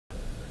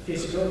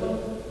Casey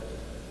Copeland.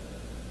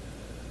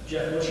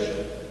 Jeff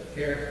Bishop.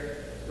 Here.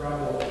 Rob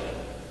Wolf.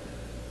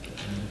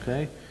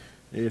 Okay.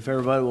 If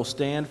everybody will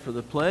stand for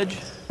the pledge.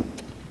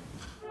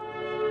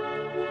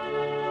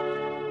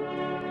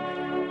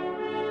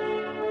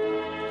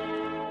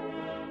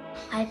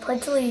 I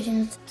pledge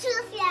allegiance to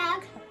the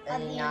flag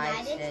of the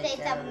United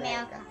States of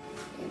America,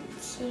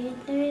 to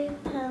the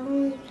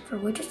republic for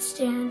which it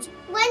stands,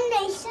 one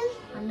nation,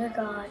 under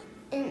God,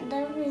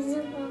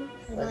 indivisible,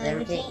 with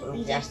liberty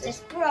and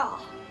justice for all.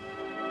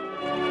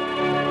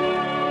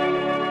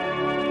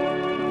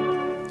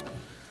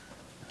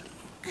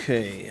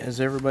 Okay, has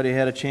everybody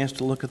had a chance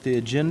to look at the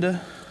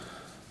agenda?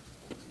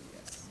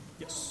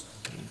 Yes.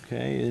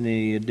 Okay,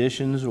 any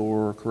additions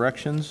or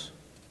corrections?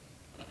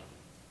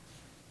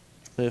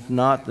 If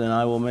not, then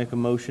I will make a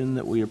motion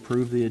that we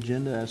approve the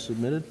agenda as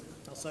submitted.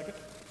 I'll second.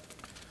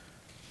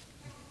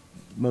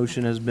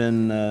 Motion has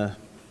been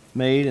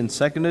made and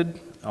seconded.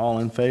 All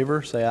in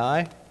favor, say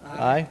aye.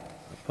 Aye.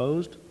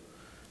 Opposed?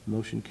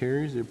 Motion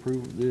carries.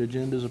 The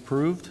agenda is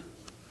approved.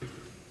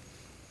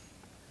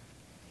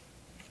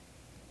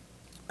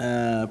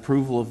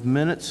 Approval of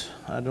minutes.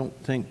 I don't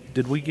think,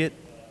 we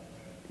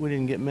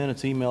didn't get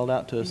minutes emailed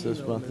out to us this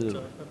month, did we?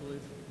 I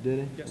believe. Did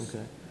he? Yes.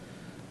 Okay.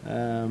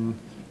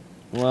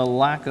 Well,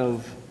 lack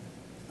of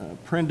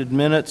printed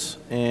minutes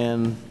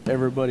and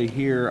everybody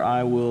here,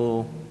 I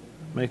will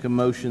make a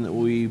motion that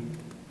we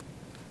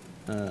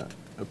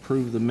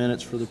approve the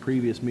minutes for the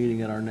previous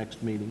meeting at our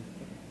next meeting.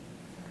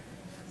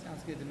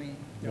 Sounds good to me.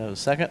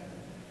 Second?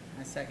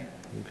 I second.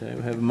 Okay,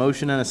 we have a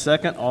motion and a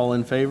second. All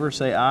in favor,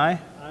 say aye.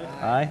 Aye.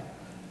 Aye.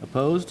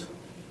 Opposed?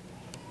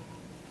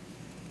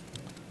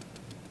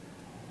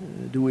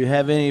 Do we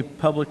have any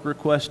public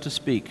requests to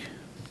speak?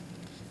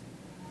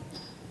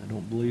 I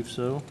don't believe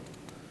so.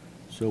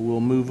 So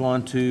we'll move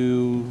on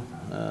to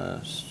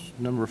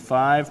number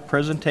 5,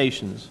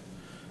 presentations.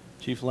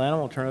 Chief Lanham,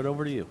 I'll turn it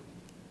over to you.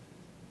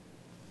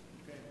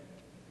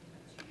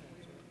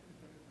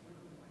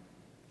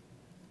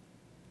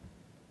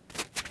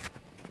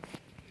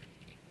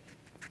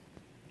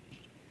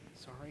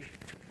 Sorry.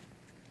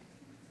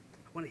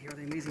 I want to hear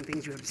the amazing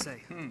things you have to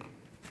say.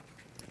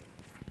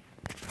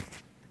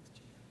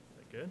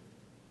 Good.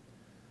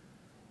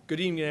 Good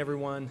evening,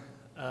 everyone.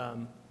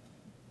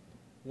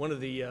 One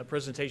of the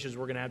presentations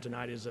we're going to have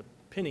tonight is a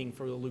pinning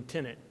for the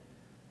lieutenant.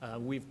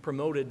 We've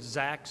promoted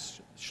Zach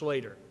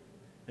Schlater.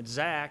 And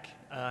Zach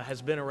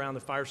has been around the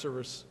fire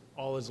service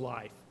all his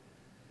life.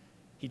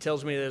 He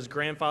tells me that his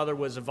grandfather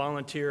was a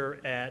volunteer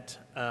at,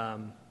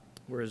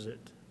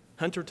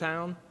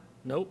 Huntertown?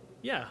 Nope.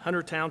 Yeah,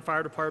 Huntertown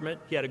Fire Department.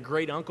 He had a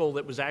great uncle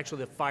that was actually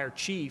the fire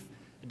chief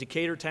at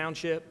Decatur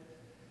Township.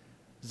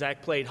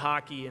 Zach played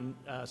hockey, and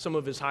some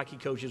of his hockey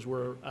coaches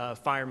were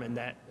firemen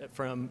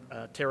from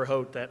Terre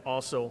Haute that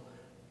also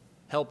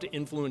helped to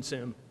influence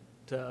him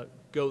to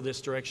go this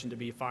direction to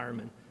be a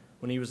fireman.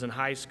 When he was in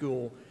high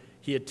school,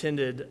 he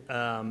attended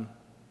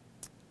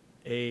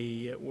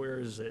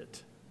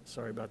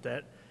Sorry about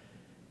that.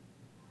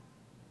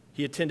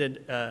 He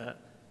attended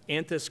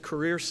Anthus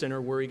Career Center,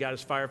 where he got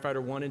his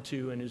Firefighter 1 and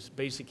 2 and his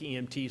basic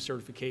EMT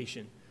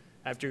certification.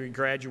 After he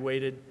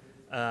graduated,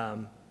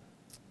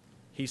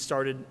 he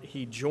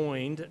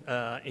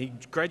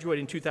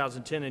graduated in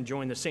 2010 and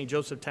joined the St.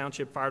 Joseph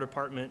Township Fire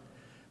Department,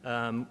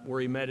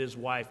 where he met his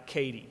wife,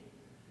 Katie.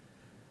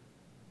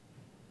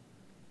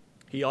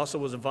 He also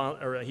was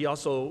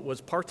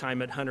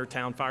part-time at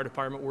Huntertown Fire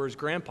Department, where his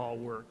grandpa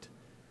worked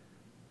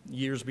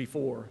years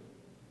before.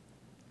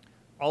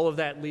 All of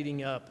that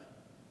leading up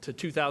to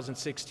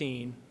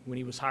 2016, when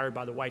he was hired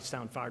by the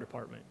Whitestown Fire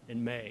Department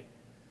in May.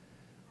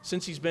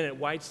 Since he's been at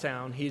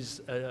Whitestown,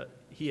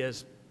 he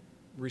has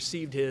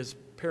received his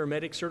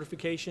paramedic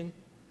certification,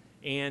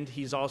 and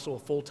he's also a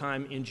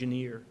full-time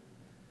engineer.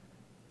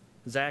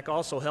 Zach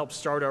also helped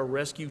start our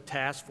Rescue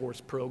Task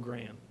Force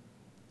program.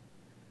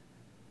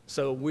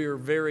 So we're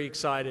very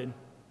excited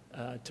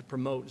to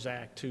promote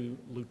Zach to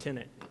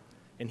lieutenant.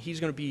 And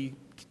he's going to be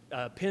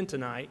pinned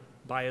tonight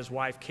by his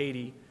wife,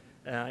 Katie,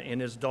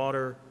 and his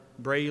daughter,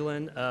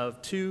 Braylon,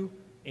 of 2,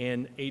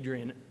 and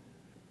Adrian,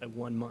 of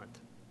 1 month.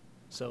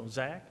 So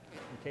Zach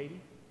and Katie.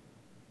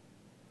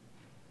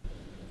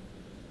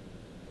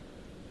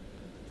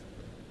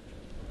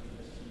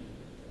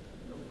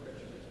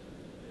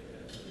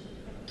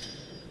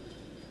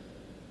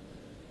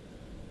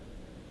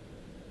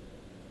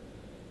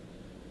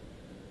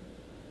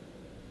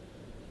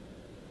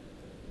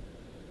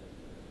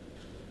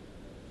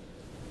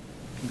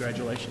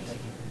 Congratulations.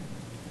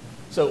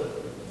 So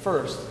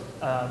first,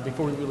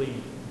 before we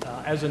leave,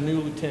 as a new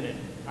lieutenant,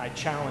 I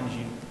challenge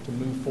you to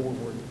move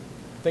forward.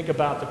 Think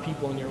about the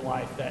people in your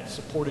life that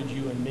supported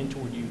you and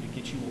mentored you to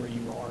get you where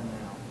you are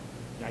now.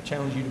 And I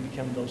challenge you to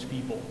become those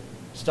people.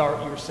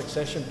 Start your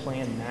succession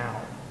plan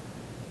now.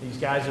 These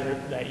guys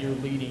that you're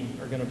leading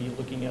are going to be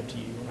looking up to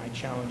you, and I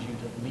challenge you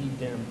to lead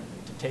them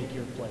to take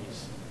your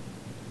place.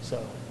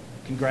 So,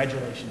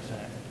 congratulations,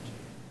 Zach.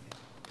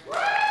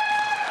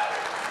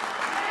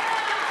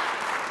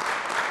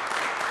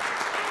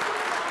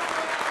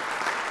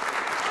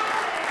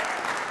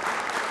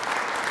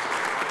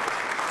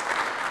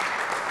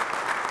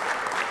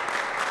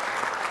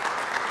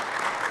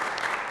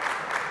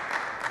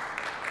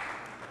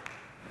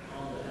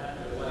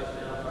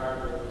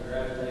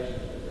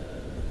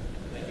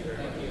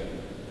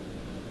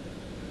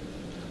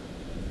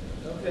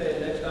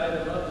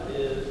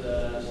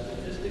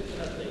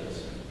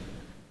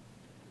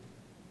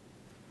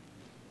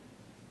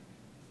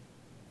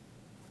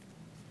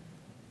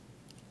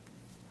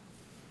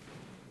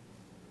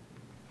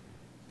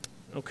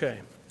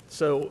 Okay,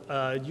 so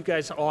you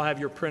guys all have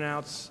your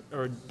printouts,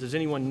 or does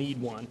anyone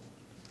need one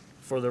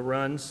for the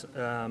runs?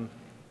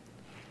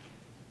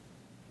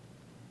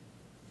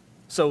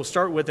 So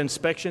start with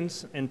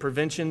inspections and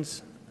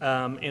preventions,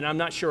 and I'm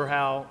not sure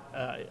how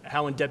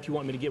in-depth you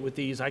want me to get with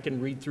these. I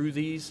can read through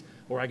these,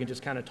 or I can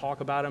just kind of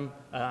talk about them,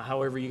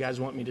 however you guys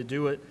want me to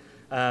do it.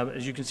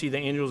 As you can see, the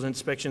annual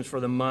inspections for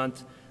the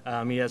month,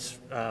 he has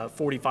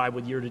 45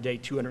 with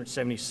year-to-date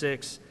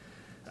 276.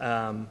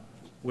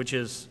 Which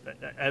is,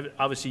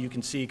 obviously you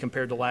can see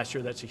compared to last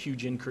year, that's a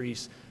huge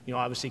increase. You know,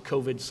 obviously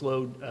COVID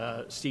slowed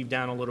Steve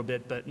down a little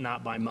bit, but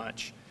not by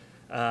much.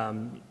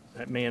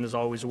 That man is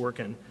always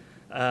working.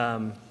 We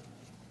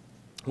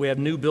have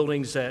new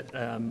buildings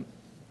that,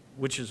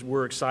 which is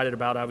we're excited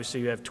about.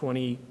 Obviously, we have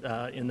 20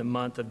 in the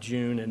month of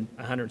June and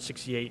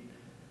 168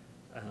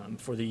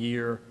 for the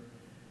year.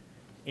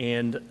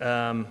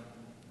 And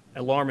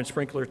alarm and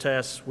sprinkler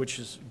tests,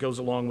 which goes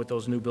along with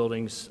those new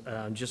buildings,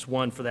 just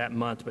 1 for that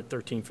month, but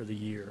 13 for the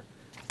year.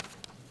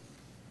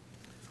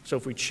 So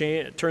if we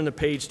turn the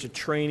page to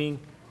training,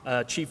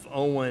 Chief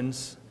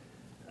Owens,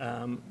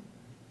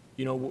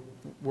 you know,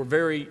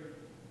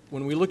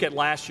 when we look at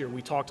last year,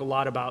 we talked a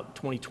lot about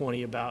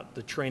 2020, about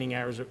the training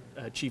hours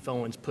Chief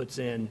Owens puts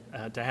in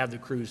to have the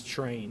crews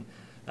train.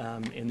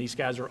 And these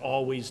guys are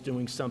always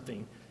doing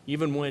something.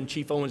 Even when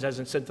Chief Owens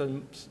hasn't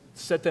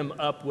set them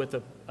up with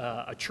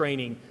a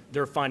training,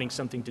 they're finding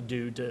something to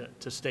do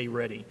to stay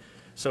ready.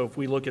 So if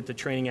we look at the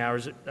training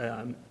hours,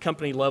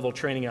 company level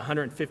training,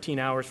 115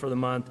 hours for the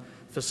month,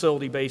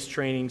 facility-based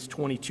trainings,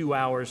 22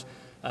 hours.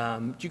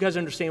 Do you guys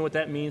understand what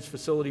that means,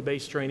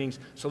 facility-based trainings?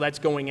 So that's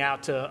going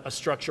out to a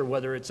structure,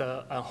 whether it's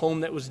a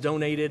home that was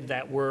donated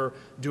that we're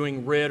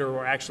doing RIT or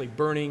we're actually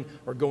burning,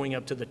 or going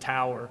up to the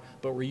tower,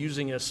 but we're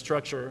using a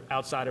structure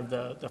outside of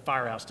the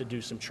firehouse to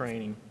do some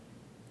training.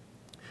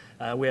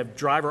 We have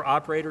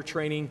driver-operator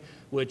training,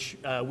 which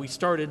we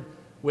started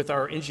with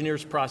our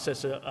engineers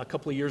process a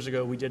couple of years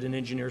ago. We did an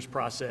engineers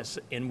process,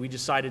 and we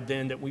decided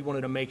then that we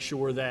wanted to make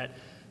sure that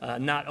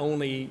not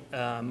only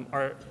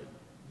are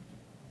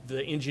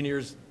the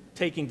engineers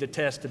taking the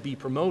test to be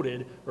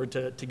promoted or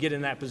to get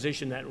in that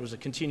position, that was a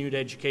continued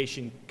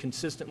education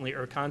consistently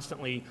or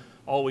constantly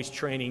always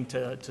training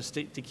to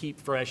keep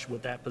fresh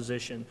with that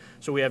position.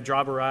 So we have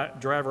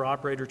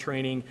driver-operator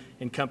training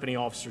and company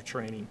officer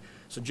training.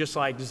 So just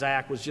like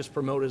Zach was just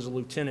promoted as a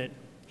lieutenant,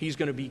 he's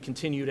going to be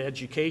continued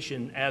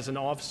education as an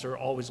officer,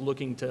 always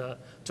looking to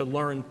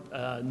learn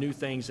new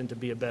things and to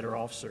be a better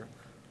officer.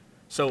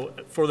 So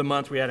for the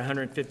month, we had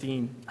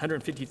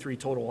 153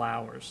 total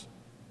hours.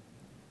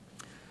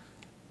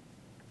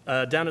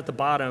 Down at the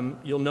bottom,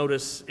 you'll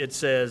notice it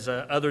says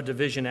other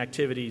division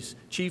activities.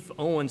 Chief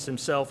Owens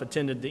himself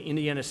attended the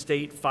Indiana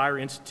State Fire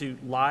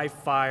Institute live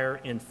fire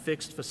and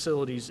fixed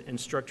facilities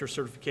instructor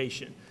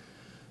certification.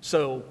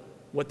 So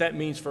what that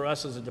means for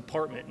us as a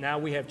department, now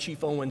we have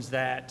Chief Owens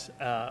that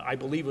I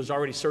believe was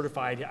already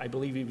certified. I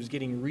believe he was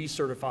getting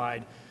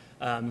recertified.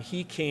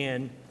 He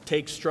can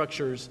take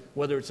structures,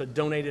 whether it's a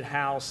donated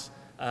house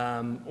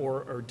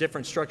or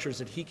different structures,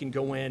 that he can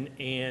go in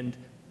and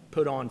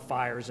put on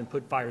fires and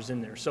put fires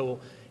in there. So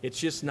it's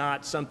just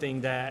not something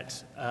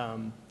that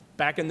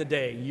back in the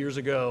day, years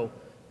ago,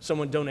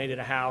 someone donated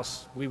a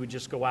house, we would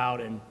just go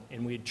out and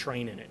we'd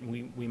train in it,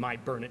 and we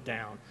might burn it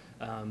down.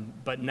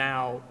 But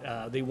now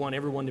they want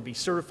everyone to be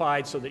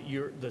certified so that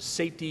the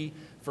safety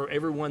for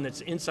everyone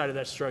that's inside of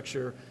that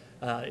structure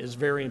is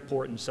very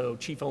important. So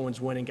Chief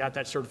Owens went and got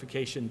that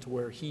certification to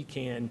where he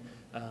can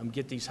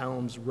get these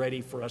homes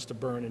ready for us to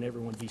burn and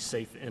everyone be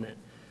safe in it.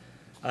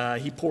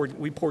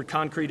 We poured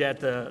concrete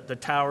at the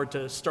tower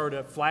to start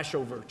a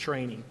flashover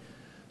training.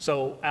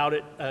 So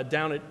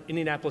down at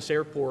Indianapolis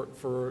Airport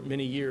for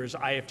many years,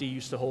 IFD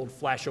used to hold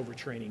flashover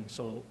training.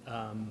 So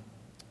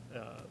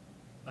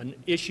an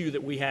issue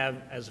that we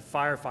have as a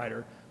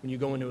firefighter, when you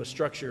go into a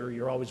structure,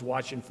 you're always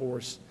watching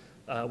for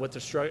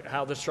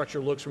how the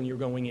structure looks when you're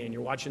going in.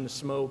 You're watching the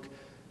smoke,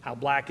 how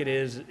black it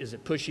is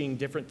it pushing,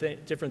 different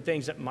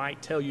things that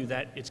might tell you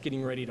that it's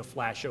getting ready to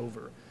flash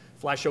over.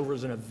 Flashover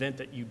is an event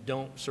that you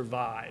don't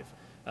survive.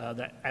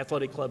 The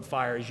athletic club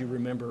fire, as you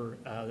remember,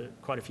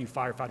 quite a few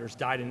firefighters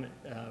died in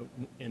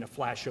a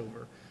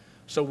flashover.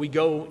 So we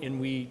go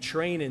and we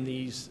train in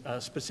these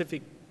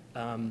specific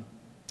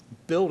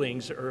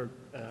buildings or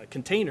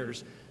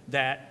containers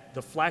that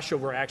the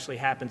flashover actually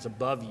happens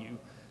above you.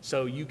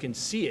 So you can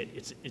see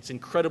it. It's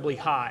incredibly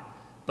hot,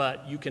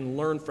 but you can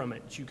learn from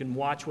it. You can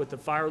watch what the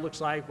fire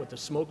looks like, what the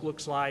smoke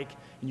looks like,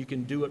 and you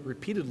can do it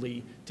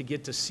repeatedly to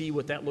get to see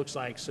what that looks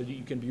like so that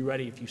you can be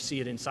ready if you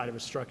see it inside of a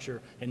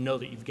structure and know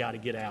that you've got to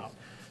get out.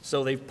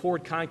 So they've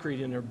poured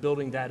concrete and they're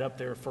building that up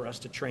there for us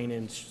to train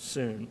in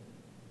soon.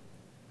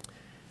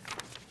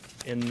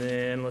 And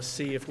then let's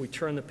see if we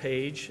turn the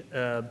page.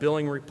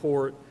 Billing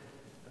report,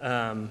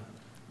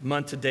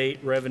 month-to-date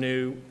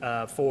revenue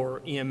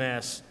for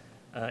EMS,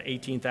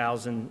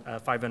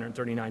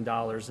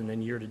 $18,539, and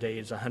then year-to-date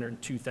is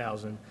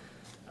 $102,000.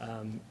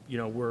 You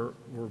know, we're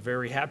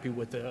very happy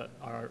with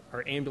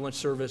our ambulance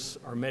service.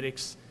 Our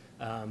medics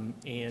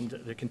and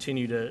they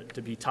continue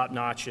to be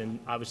top-notch, and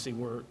obviously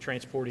we're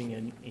transporting,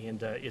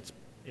 and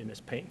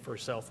it's paying for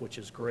itself, which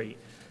is great.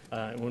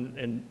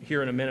 And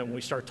here in a minute, when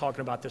we start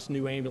talking about this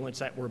new ambulance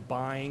that we're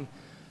buying,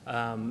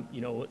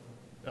 you know,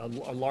 a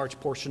large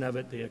portion of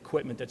it, the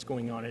equipment that's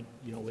going on it,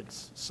 you know,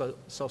 it's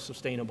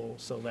self-sustainable,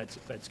 so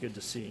that's good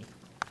to see.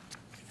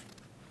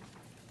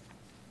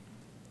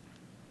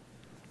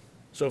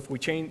 So if we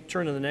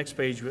turn to the next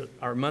page,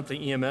 our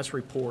monthly EMS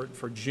report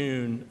for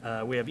June,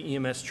 we have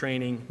EMS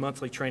training,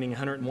 monthly training,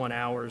 101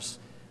 hours,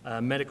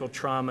 medical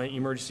trauma,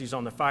 emergencies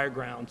on the fire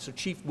ground. So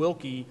Chief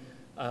Wilkie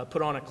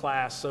put on a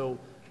class. So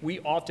we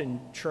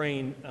often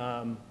train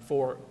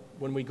for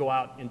when we go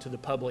out into the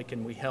public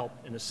and we help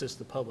and assist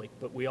the public,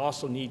 but we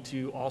also need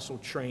to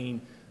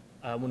train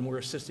when we're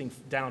assisting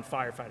down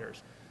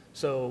firefighters.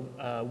 So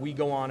we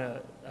go on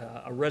a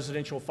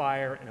residential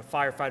fire and a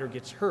firefighter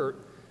gets hurt.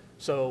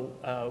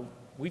 So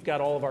we've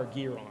got all of our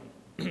gear on,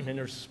 and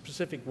there's a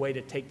specific way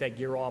to take that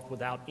gear off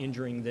without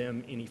injuring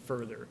them any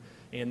further.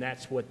 And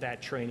that's what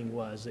that training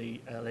was.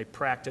 They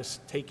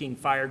practiced taking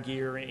fire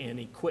gear and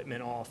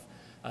equipment off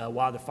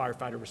while the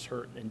firefighter was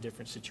hurt in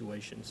different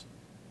situations.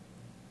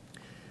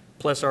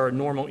 Plus our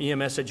normal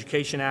EMS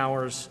education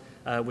hours,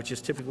 which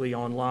is typically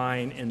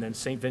online, and then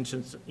St.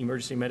 Vincent's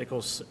Emergency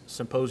Medical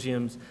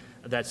Symposiums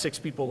that 6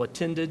 people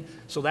attended.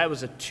 So that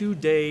was a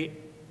 2-day,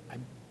 I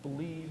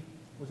believe,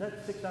 was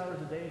that 6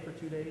 hours a day for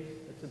 2 days,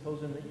 that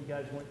symposium that you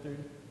guys went through?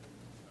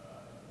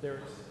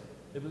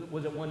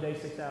 Was it 1 day,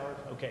 6 hours?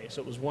 Okay,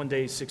 so it was 1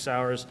 day, 6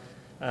 hours.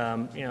 You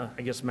know,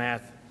 I guess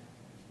math,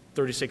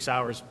 36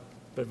 hours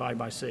divided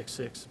by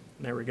 6.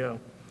 There we go.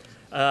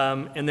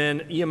 And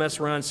then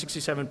EMS runs,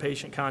 67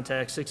 patient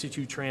contacts,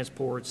 62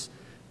 transports,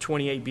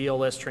 28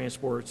 BLS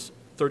transports,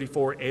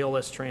 34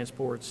 ALS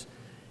transports,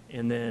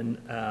 and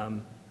then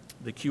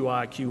the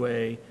QI,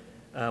 QA,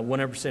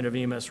 100% of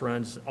EMS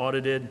runs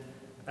audited,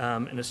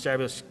 and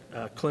established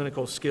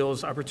clinical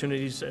skills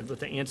opportunities with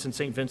the Anson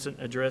St. Vincent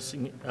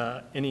addressing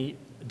any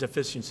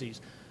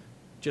deficiencies.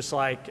 Just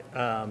like,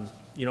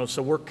 you know,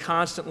 so we're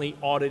constantly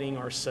auditing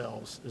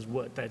ourselves is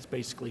what that's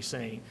basically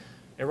saying.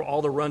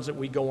 All the runs that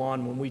we go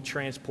on when we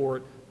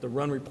transport, the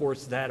run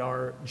reports that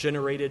are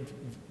generated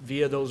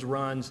via those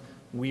runs,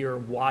 we are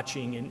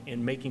watching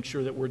and making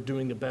sure that we're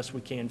doing the best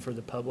we can for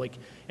the public.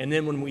 And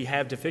then when we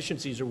have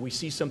deficiencies or we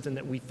see something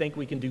that we think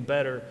we can do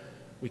better,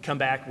 we come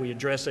back, we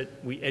address it,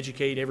 we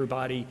educate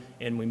everybody,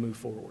 and we move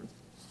forward.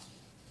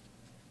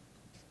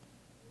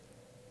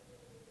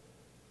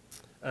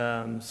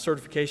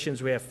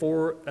 Certifications, we have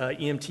 4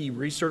 EMT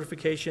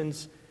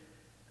recertifications.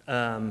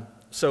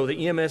 So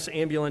the EMS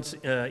ambulance,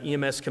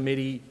 EMS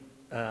committee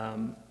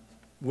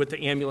with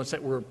the ambulance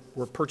that we're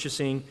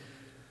purchasing,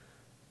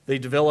 they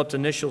developed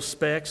initial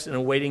specs and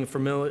awaiting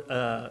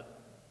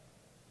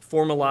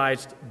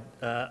formalized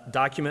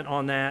document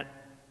on that.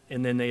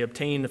 And then they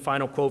obtained the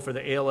final quote for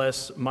the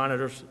ALS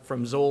monitors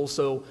from Zoll.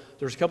 So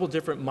there's a couple of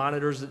different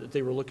monitors that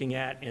they were looking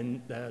at, and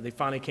they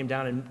finally came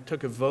down and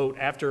took a vote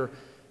after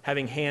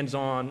having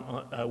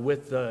hands-on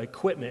with the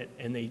equipment,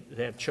 and they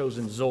have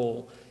chosen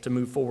Zoll to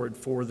move forward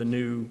for the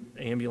new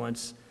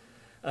ambulance.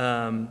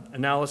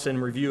 Analysis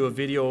and review of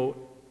video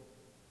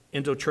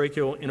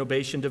endotracheal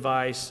intubation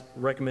device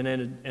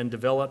recommended and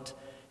developed,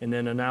 and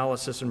then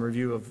analysis and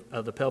review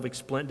of the pelvic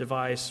splint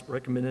device,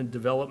 recommended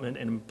development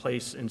and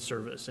placed in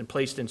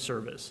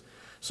service.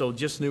 So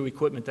just new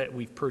equipment that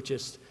we've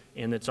purchased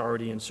and that's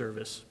already in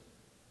service.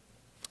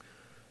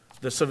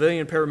 The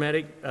civilian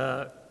paramedic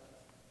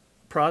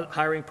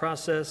hiring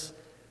process,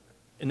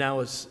 and now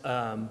is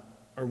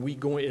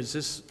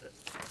this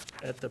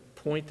at the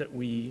point that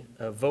we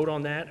vote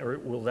on that, or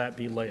will that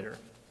be later?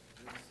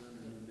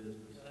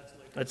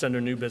 That's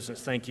under new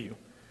business, thank you.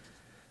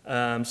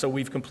 So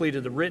we've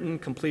completed the written,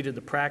 completed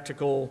the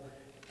practical,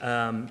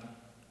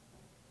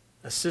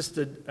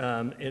 assisted,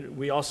 and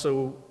we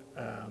also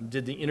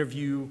did the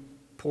interview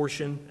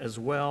portion as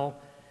well,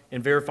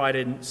 and verified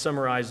and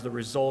summarized the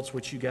results,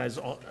 which you guys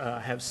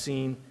have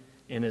seen,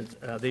 and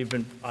they've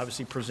been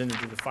obviously presented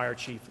to the fire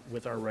chief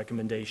with our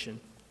recommendation.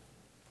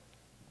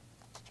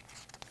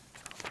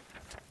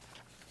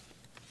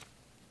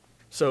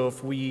 So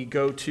if we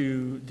go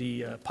to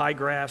the pie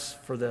graphs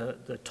for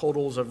the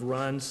totals of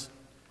runs,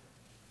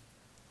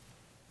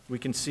 we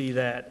can see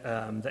that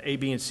the A,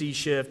 B, and C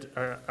shift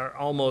are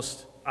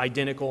almost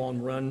identical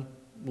on run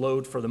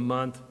load for the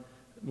month,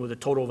 with a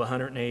total of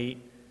 108,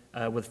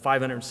 with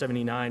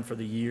 579 for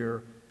the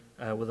year,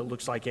 with it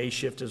looks like A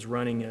shift is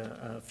running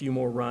a few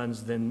more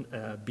runs than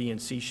B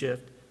and C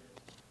shift.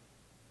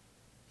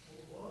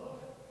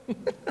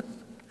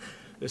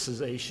 This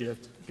is A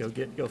shift,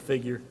 go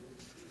figure.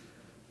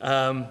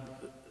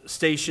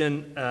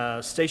 Station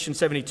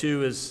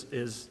 72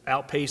 is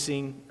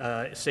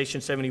outpacing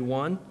Station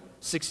 71,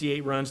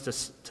 68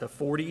 runs to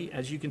 40,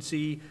 as you can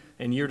see,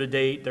 and year to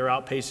date, they're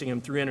outpacing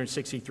them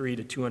 363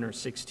 to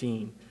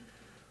 216.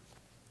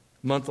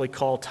 Monthly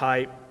call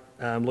type,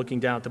 looking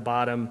down at the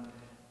bottom,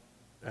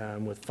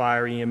 with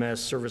fire, EMS,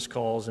 service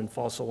calls, and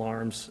false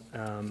alarms.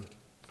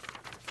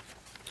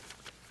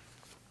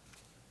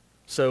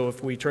 So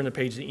if we turn the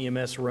page to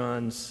EMS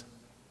runs,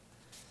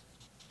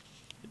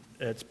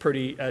 it's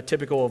pretty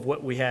typical of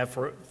what we have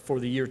for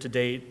the year to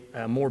date.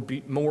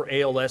 More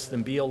ALS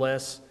than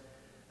BLS,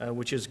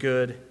 which is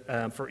good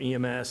for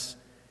EMS,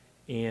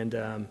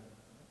 and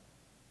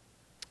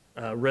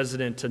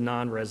resident to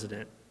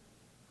non-resident.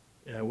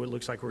 It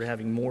looks like we're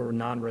having more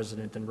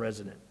non-resident than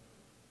resident,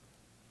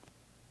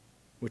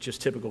 which is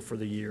typical for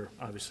the year,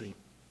 obviously.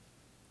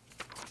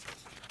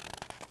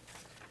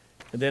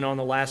 And then on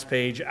the last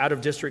page,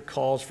 out-of-district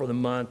calls for the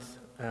month.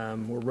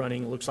 We're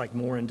running, looks like,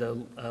 more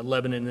into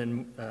Lebanon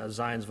than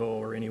Zionsville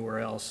or anywhere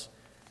else.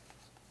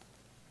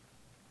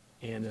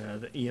 And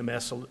the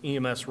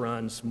EMS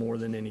runs more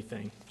than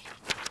anything.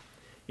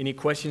 Any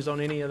questions on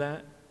any of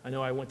that? I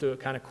know I went through it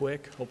kind of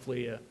quick,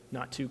 hopefully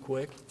not too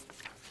quick.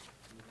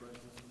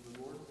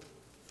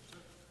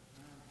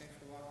 Thanks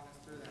for walking us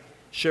through that.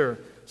 Sure.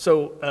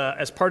 So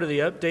as part of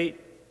the update,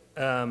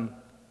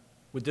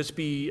 would this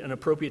be an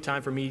appropriate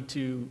time for me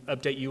to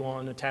update you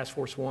on the Task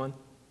Force 1?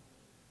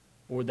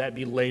 Or would that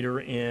be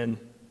later in,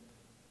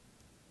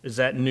 is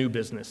that new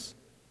business?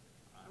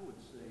 I would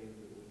say that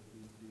we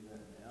do that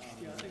now.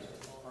 Yeah, I think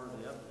it's part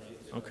of the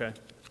update. Okay.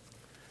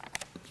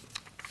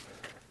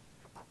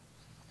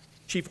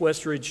 Chief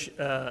Westridge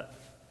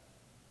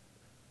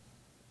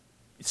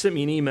sent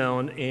me an email,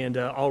 and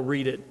I'll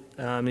read it.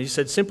 He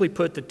said, simply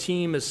put, the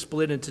team is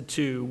split into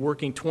two,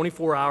 working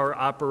 24-hour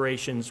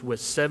operations with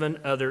 7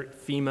 other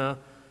FEMA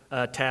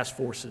task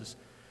forces,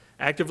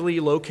 actively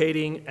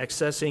locating,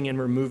 accessing, and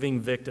removing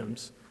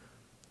victims.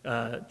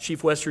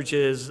 Chief Westridge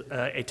is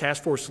a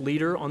task force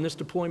leader on this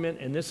deployment,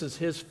 and this is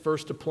his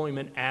first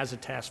deployment as a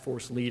task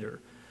force leader.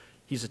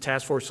 He's a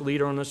task force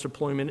leader on this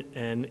deployment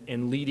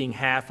and leading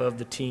half of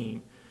the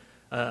team.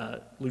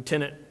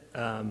 Lieutenant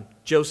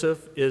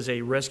Joseph is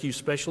a rescue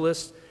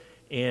specialist,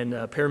 and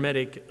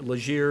paramedic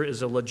Legier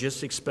is a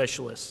logistics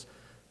specialist,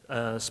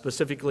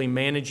 specifically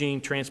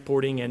managing,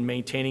 transporting, and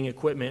maintaining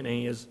equipment. And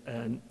he is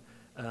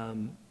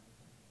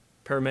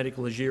paramedic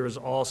Legier is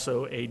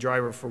also a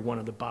driver for one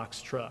of the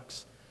box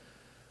trucks.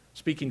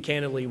 Speaking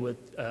candidly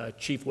with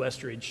Chief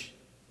Westridge,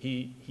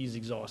 he's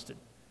exhausted.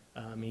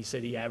 He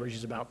said he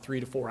averages about 3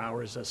 to 4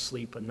 hours of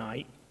sleep a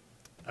night,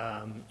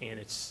 and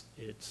it's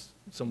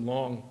some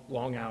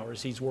long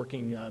hours. He's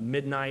working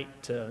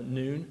midnight to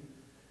noon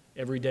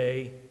every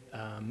day,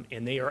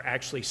 and they are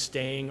actually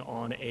staying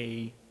on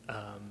a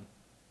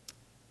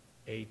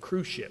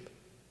cruise ship,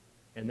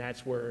 and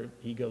that's where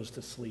he goes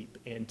to sleep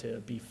and to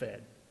be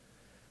fed.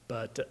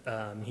 But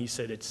he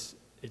said it's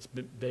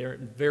been very,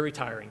 very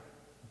tiring,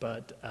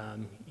 but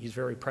he's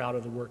very proud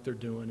of the work they're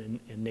doing,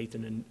 and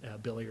Nathan and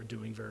Billy are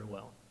doing very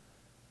well.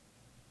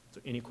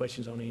 So any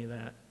questions on any of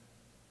that?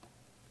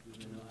 Do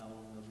you know how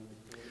long they'll be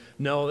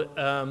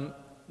deployed?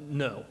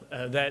 No.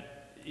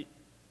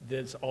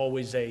 That's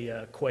always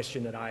a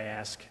question that I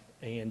ask,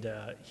 and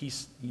he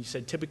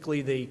said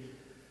typically they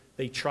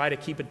try to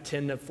keep it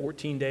 10 to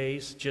 14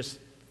 days just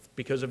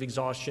because of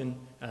exhaustion.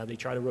 They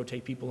try to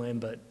rotate people in,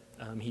 but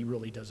he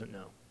really doesn't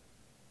know.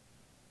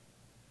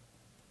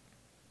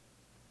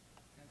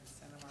 And just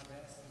send them our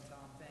best and tell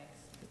them thanks.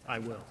 I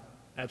will,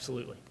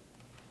 absolutely.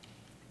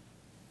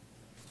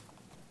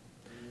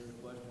 Any other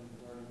questions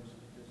regarding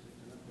statistics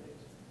and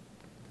updates?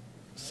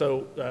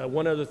 So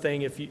one other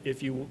thing,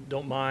 if you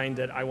don't mind,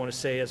 that I want to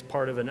say as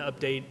part of an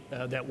update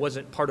that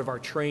wasn't part of our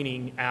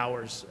training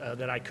hours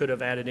that I could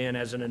have added in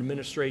as an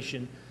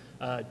administration,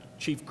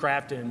 Chief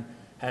Crafton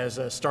has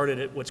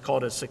started what's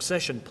called a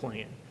succession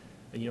plan.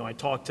 You know, I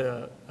talked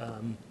to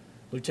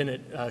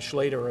Lieutenant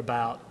Schlater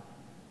about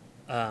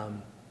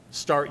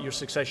start your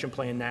succession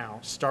plan now.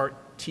 Start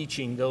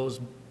teaching those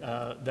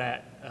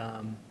that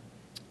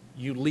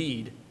you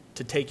lead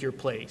to take your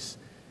place.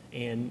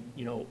 And,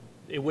 you know,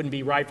 it wouldn't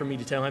be right for me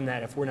to tell him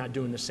that if we're not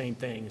doing the same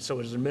thing. So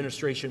as an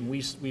administration,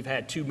 we've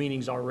had 2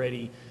 meetings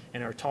already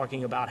and are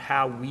talking about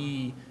how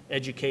we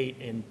educate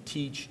and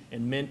teach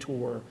and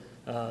mentor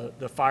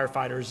the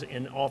firefighters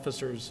and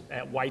officers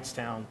at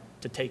Whitestown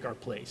to take our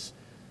place.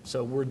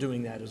 So we're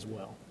doing that as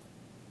well.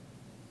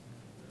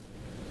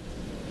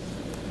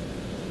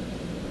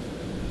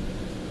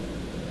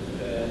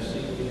 Okay, I see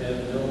we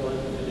have no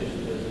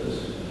unfinished business.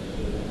 So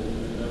we'll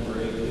move to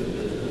number 8, new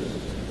business.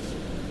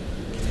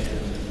 And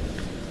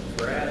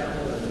Brad, I'm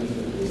going to need a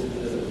little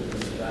bit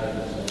of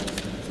guidance on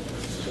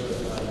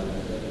certifying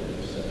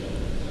executive session.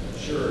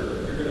 Sure.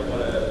 You're going to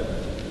want to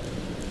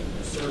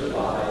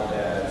certify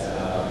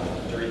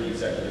that during the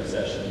executive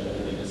session, you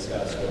only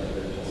discuss what you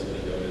previously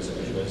noticed,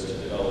 which was to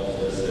develop a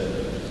list of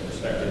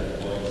prospective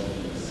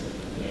employees,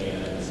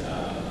 and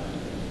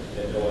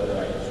that no other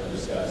items were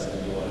discussed, and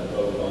you want to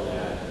vote on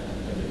that.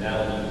 And then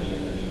that'll need to be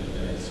in the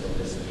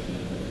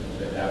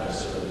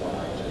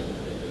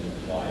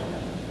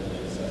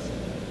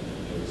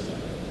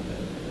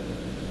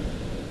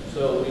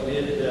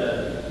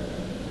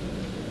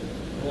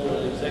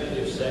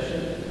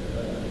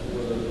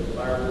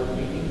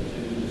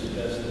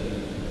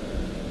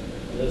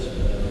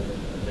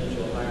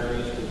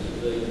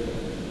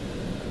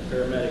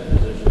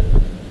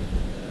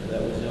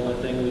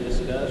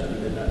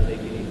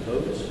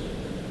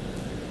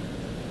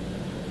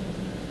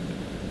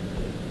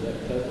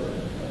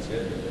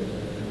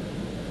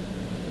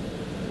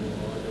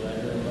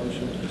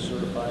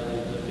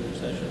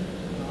session?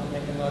 I'll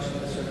make a motion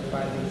to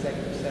certify the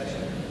executive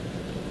session.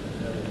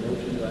 I have a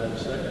motion, do I have a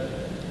second?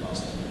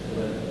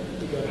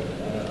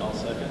 I'll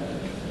second.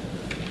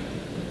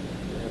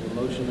 I have a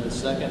motion and a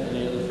second.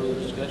 Any other further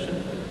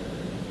discussion?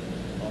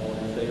 All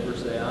in favor,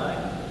 say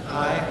aye.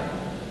 Aye.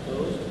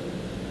 Opposed?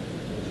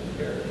 Motion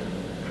carried.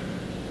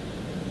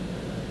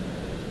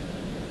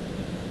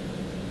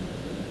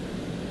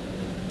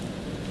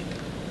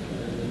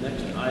 And the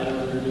next item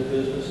under new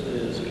business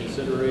is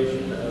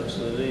consideration of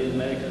civilian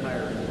medic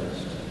hiring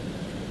list.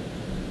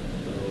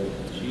 So,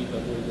 Chief, I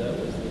believe that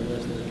was the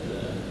list that you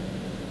had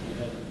in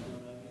front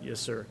of you. Yes,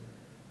 sir.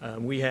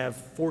 We have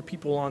 4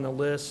 people on the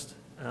list.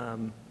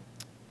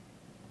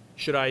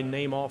 Should I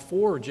name all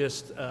 4 or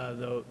just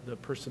the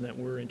person that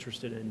we're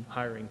interested in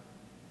hiring?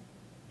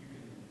 You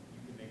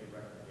can make a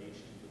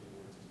recommendation for the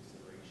board's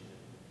consideration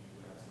if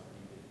you have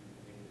somebody that you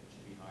think that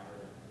should be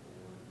hired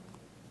or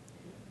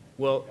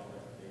Well,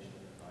 recommendation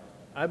and advice.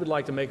 I would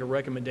like to make a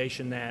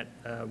recommendation that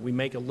we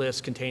make a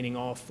list containing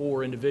all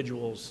 4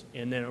 individuals,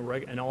 and then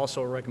and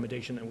also a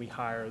recommendation that we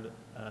hire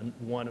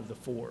one of the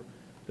 4,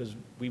 because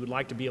we would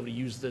like to be able to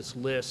use this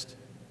list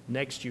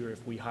next year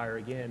if we hire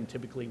again.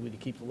 Typically, we'd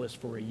keep the list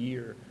for a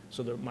year.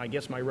 So I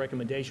guess my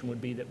recommendation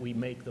would be that we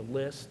make the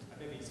list. I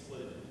think we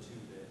split it into 2,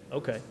 that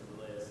Okay. first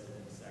the list, and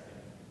then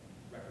second,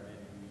 recommend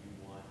who you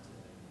want,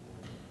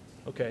 and then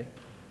board. Okay.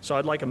 So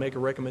I'd like to make a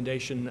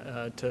recommendation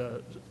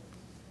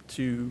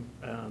to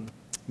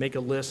make a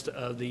list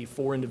of the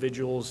 4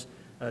 individuals,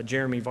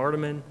 Jeremy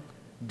Vardaman,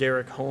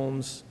 Derek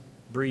Holmes,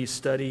 Bree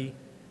Studdy,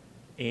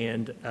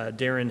 and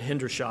Darren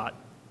Hendershot,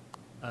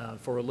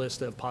 for a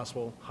list of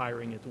possible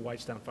hiring at the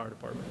Whitestown Fire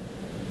Department.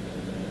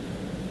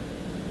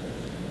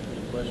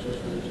 Any questions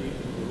for the chief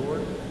or the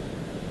board?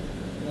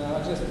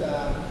 No, just,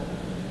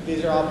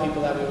 these are all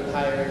people that we would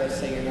hire. Let's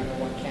say your number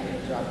 1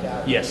 candidate dropped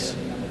out. Yes.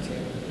 Your number 2.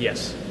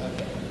 Yes.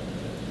 Okay.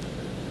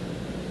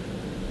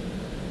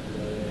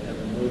 Do I have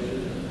a motion?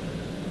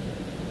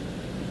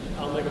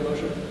 I'll make a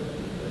motion.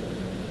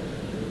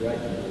 You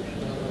write the motion.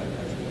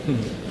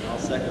 I'll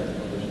second the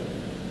motion.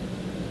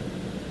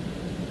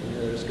 Any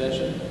other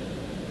discussion?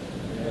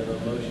 We have a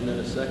motion and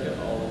a second.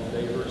 All in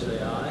favor,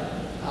 say aye.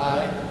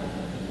 Aye.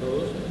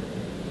 Opposed?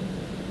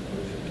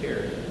 Motion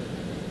carried.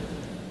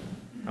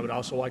 I would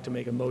also like to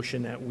make a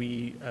motion that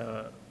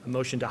a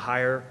motion to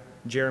hire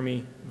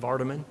Jeremy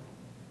Vardaman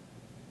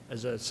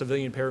as a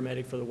civilian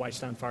paramedic for the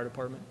Whitestown Fire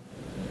Department.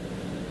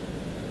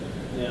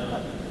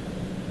 Now,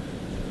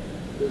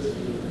 this is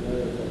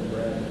another thing,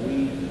 Brad.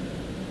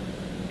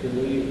 Can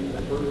we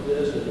approve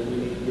this, or do we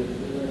need to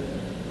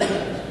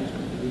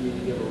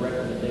give a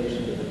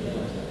recommendation to the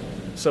council?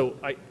 So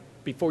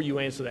before you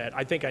answer that,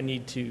 I think I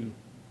need to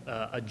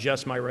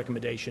adjust my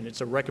recommendation.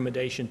 It's a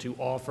recommendation to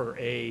offer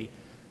a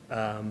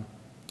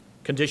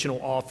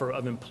conditional offer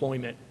of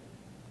employment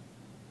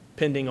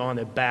pending on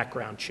a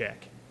background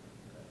check.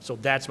 So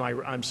that's my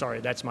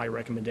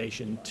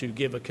recommendation, to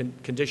give a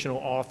conditional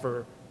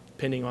offer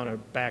pending on a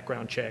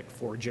background check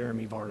for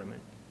Jeremy Vardaman.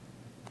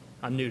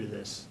 I'm new to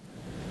this.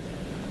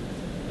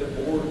 The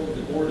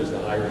board is the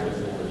hiring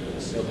authority,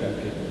 so you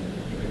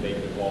can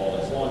make the call,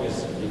 as long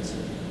as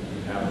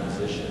you have a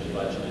position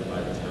budgeted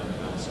by the town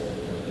council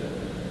or the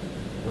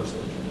person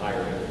that you're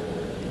hiring for,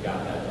 you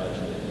got that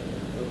budgeted.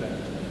 Okay.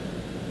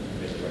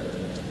 Make the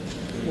recommendation.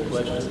 Any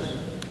questions?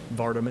 Vardaman.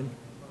 Vardaman.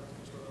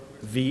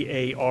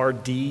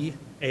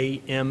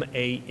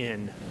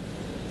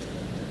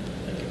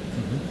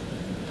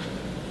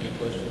 Any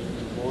questions from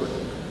the board?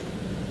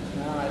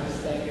 No, I just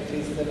think if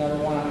he's the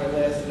number 1 on your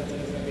list, I think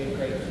he's going to be a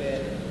great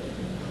fit.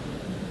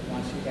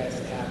 Wants you guys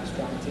to have a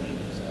strong team,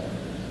 so.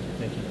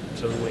 Thank you.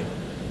 So do we.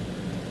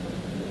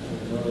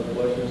 No other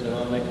questions, then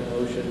I'll make a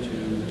motion to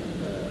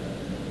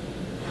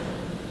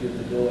give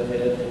the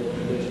go-ahead for the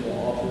conditional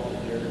offer to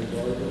Jeremy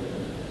Vardaman.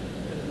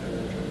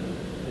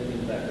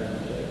 Pending background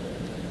check.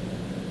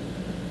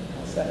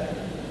 I'll second.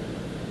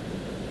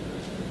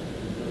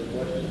 Any further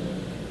questions?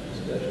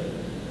 Discussion?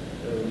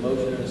 We have a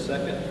motion and a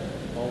second.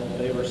 All in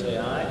favor, say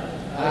aye.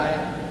 Aye.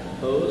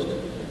 Opposed?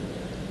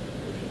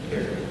 Motion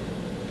carried.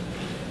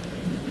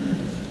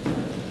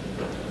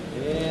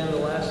 And the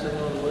last thing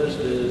on the list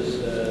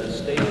is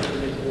station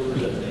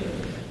headquarters update.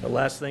 The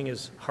last thing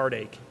is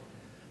heartache.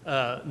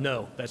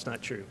 No, that's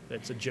not true.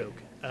 That's a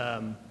joke.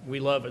 We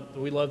love it.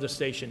 We love the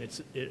station.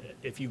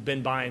 If you've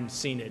been by and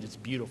seen it, it's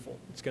beautiful.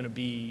 It's going to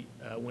be,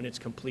 when it's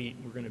complete,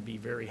 we're going to be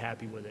very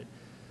happy with it.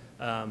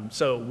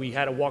 So we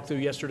had a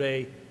walkthrough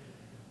yesterday.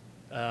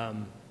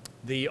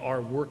 They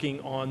are working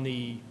on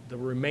the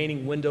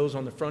remaining windows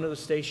on the front of the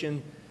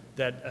station.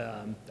 That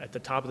at the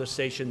top of the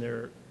station,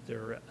 they're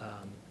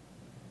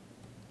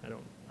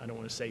I don't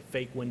want to say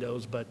fake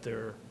windows, but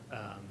they're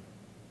I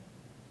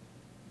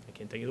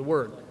can't think of the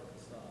word.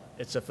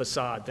 It's a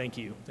facade. Thank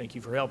you. Thank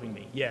you for helping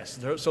me. Yes.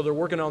 So they're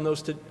working on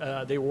those.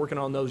 They were working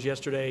on those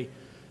yesterday.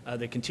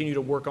 They continue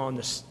to work on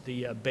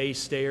the bay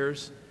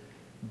stairs,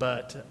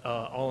 but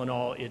all in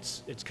all,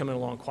 it's coming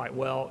along quite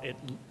well.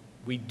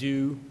 We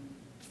do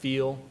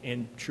feel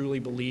and truly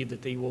believe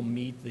that they will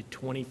meet the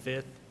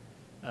 25th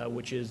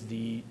which is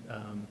the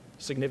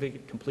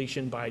significant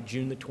completion by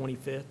July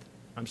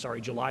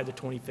the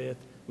 25th.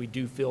 We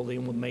do feel they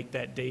will make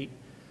that date,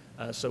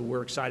 so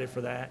we're excited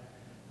for that,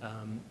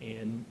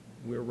 and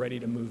we're ready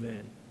to move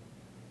in.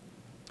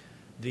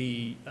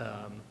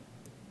 I'm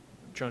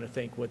trying to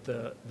think what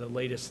the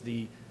latest,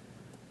 the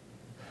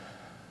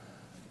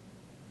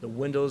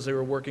windows they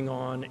were working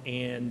on,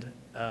 and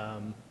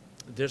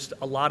there's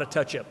a lot of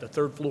touch-up. The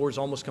third floor is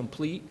almost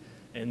complete,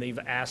 and they've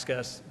asked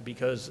us,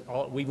 because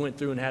we went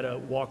through and had a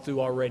walkthrough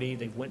already.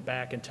 They went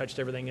back and touched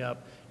everything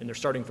up, and they're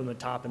starting from the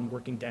top and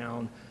working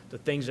down. The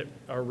things that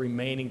are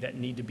remaining that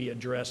need to be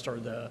addressed are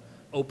the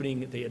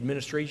opening the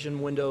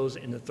administration windows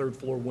and the third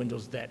floor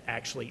windows that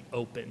actually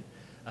open.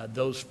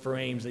 Those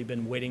frames, they've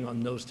been waiting on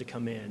those to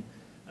come in.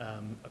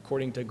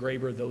 According to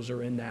Graber, those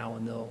are in now,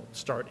 and they'll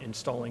start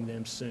installing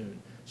them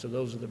soon. So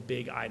those are the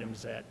big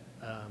items that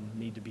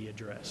need to be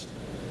addressed.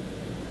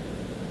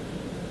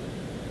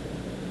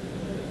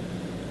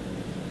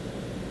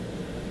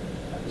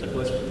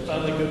 It's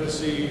finally good to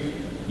see.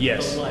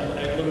 Yes.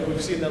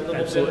 We've seen that little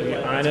Absolutely, bit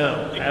of light. I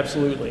know,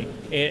 absolutely.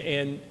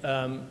 And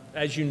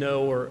as you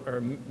know,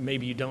 or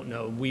maybe you don't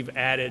know, we've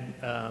added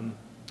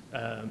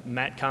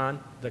Matcon,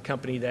 the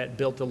company that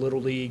built the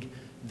Little League.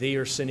 They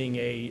are sending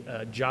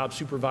a job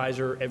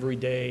supervisor every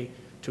day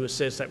to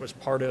assist. That was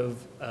part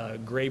of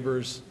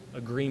Graber's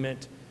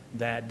agreement,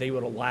 that they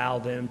would allow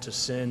them to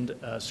send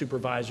a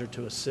supervisor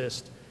to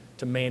assist,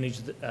 to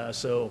manage.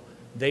 So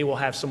they will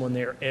have someone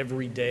there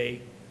every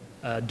day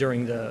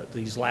during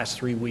these last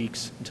 3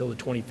 weeks until the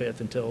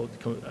 25th, until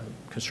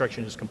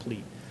construction is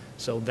complete.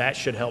 So that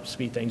should help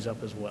speed things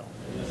up as well.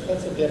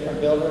 That's a different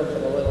builder for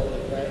the Little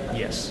League, right?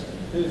 Yes.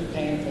 Who's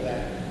paying for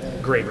that?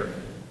 Graber.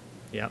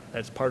 Yeah,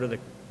 that's part of the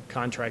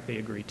contract they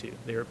agreed to.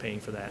 They are paying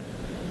for that.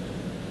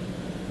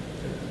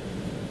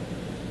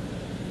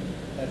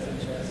 That's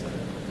interesting.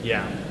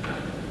 Yeah.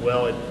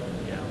 Well,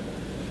 yeah.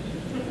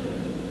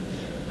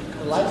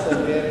 The lights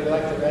look good. We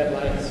like the red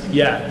lights.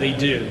 Yeah, they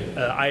do.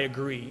 I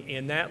agree.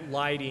 And that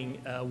lighting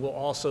will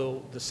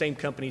also, the same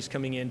company's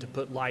coming in to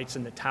put lights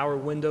in the tower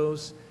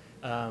windows,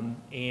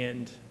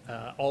 and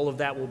all of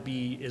that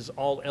is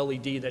all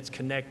LED that's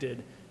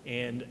connected,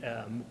 and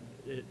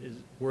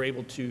we're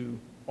able to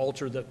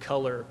alter the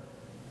color.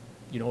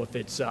 You know, if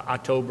it's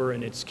October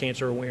and it's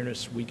cancer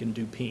awareness, we can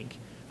do pink,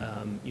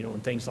 you know,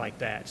 and things like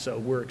that. So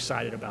we're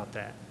excited about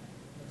that.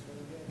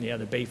 Yeah,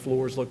 the bay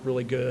floors look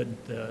really good.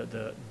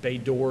 The bay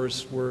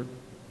doors we're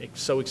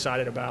so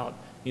excited about.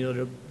 You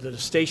know, the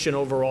station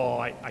overall,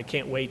 I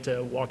can't wait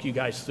to walk you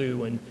guys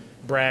through and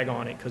brag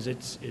on it, because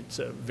it's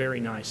a very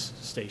nice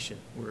station.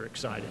 We're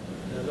excited.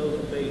 Now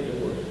those bay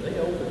doors, they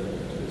open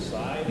to the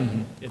side.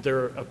 If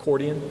they're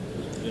accordion,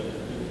 You know, we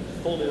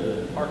pulled into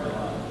the parking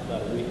lot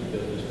about a week ago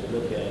just to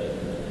look at it,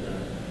 and I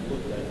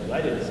looked at it, 'cause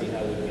I didn't see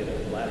how we could get a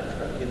ladder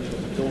truck into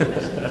the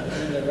doors.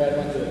 And the red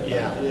ones.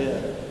 yeah.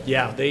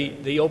 Yeah,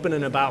 they open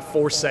in about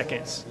 4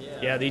 seconds.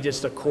 Yeah, they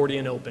just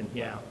accordion open.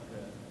 Yeah.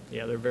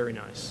 Yeah, they're very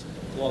nice.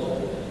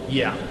 Plausible.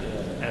 Yeah,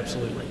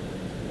 absolutely.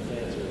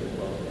 Fancy as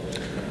well.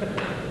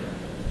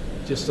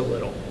 Just a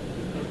little.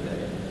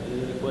 Okay.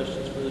 Any other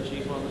questions for the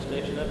chief on the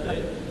station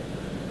update?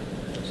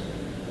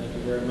 Thank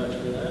you very much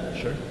for that.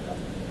 Sure.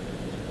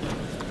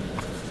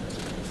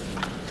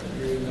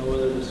 Hearing no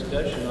other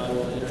discussion, I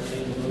will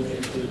entertain a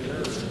motion to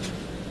adjourn.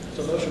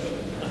 So motion.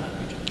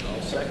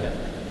 I'll second.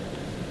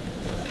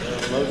 We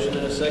have a motion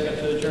and a second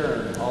to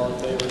adjourn. All in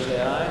favor,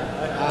 say aye.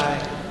 Aye.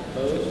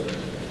 Opposed?